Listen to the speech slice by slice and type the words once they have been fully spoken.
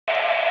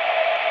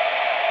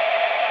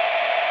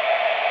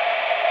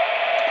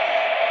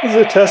This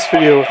is a test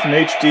video with an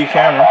HD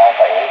camera.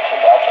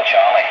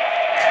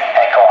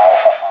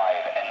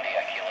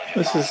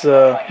 This is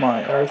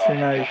my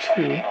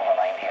R392,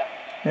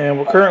 and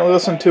we're currently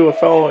listening to a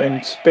fellow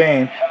in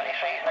Spain.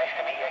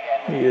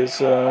 He is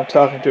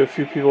talking to a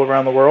few people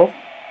around the world.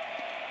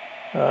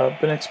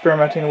 Been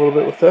experimenting a little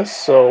bit with this,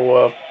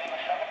 so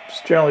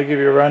just generally give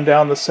you a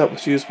rundown. This set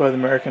was used by the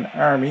American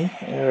Army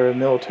or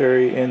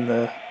military in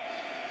the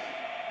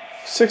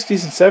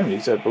 60s and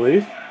 70s, I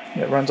believe.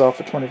 It runs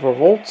off of 24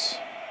 volts.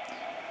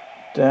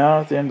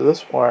 Down at the end of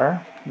this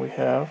wire we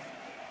have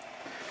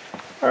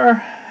our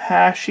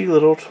hashy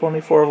little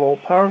 24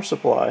 volt power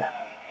supply.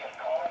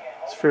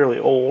 It's fairly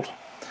old,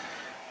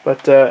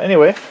 but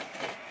anyway,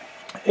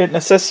 it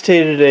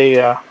necessitated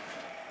a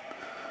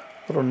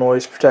little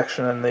noise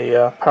protection in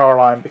the power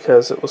line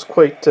because it was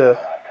quite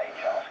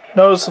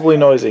noticeably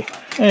noisy.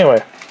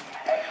 Anyway,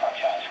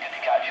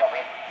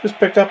 just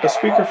picked up a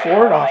speaker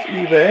for it off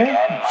eBay.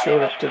 It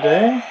showed up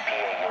today.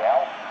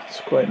 It's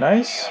quite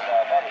nice.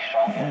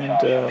 And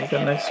we've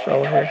got a nice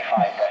fellow here.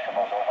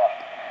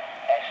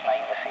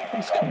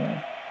 He's coming in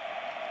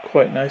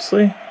quite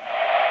nicely.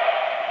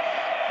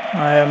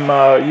 I am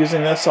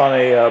using this on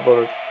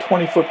about a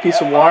 20-foot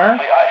piece of wire.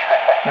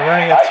 I'm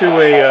running it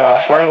through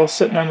a wireless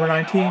SIT number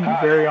 19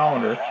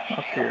 variometer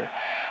up here.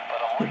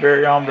 The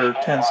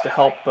variometer tends to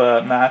help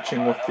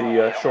matching with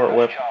the short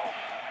whip,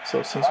 so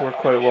it seems to work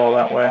quite well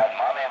that way.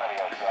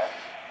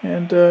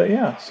 And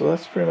yeah, so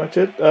that's pretty much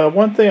it.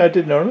 One thing I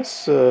did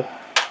notice,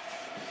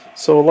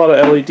 so a lot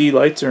of LED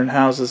lights are in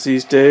houses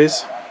these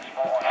days.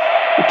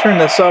 We turn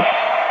this up,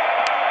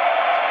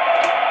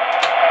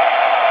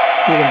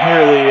 you can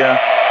hear the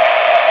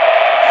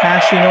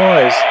hashy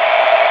noise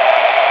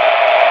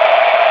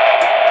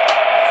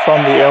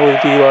from the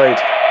LED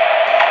light.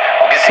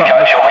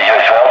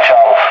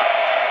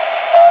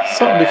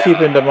 Something to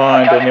keep into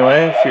mind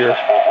anyway if you're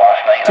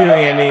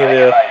doing any of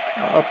the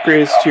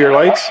upgrades to your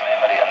lights.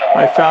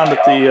 I found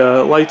that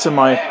the lights in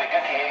my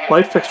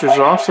light fixtures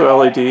are also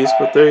LEDs,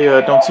 but they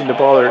don't seem to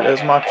bother it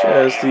as much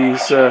as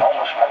these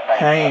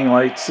hanging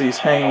lights, these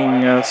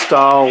hanging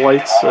style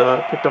lights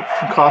picked up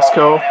from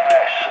Costco.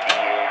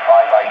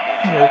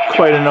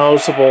 Quite a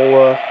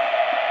noticeable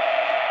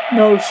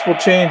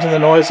change in the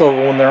noise level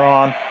when they're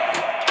on.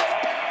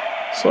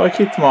 So I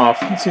keep them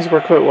off. It seems to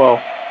work quite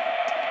well.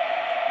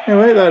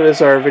 Anyway, that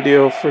is our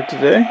video for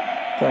today.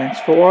 Thanks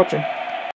for watching.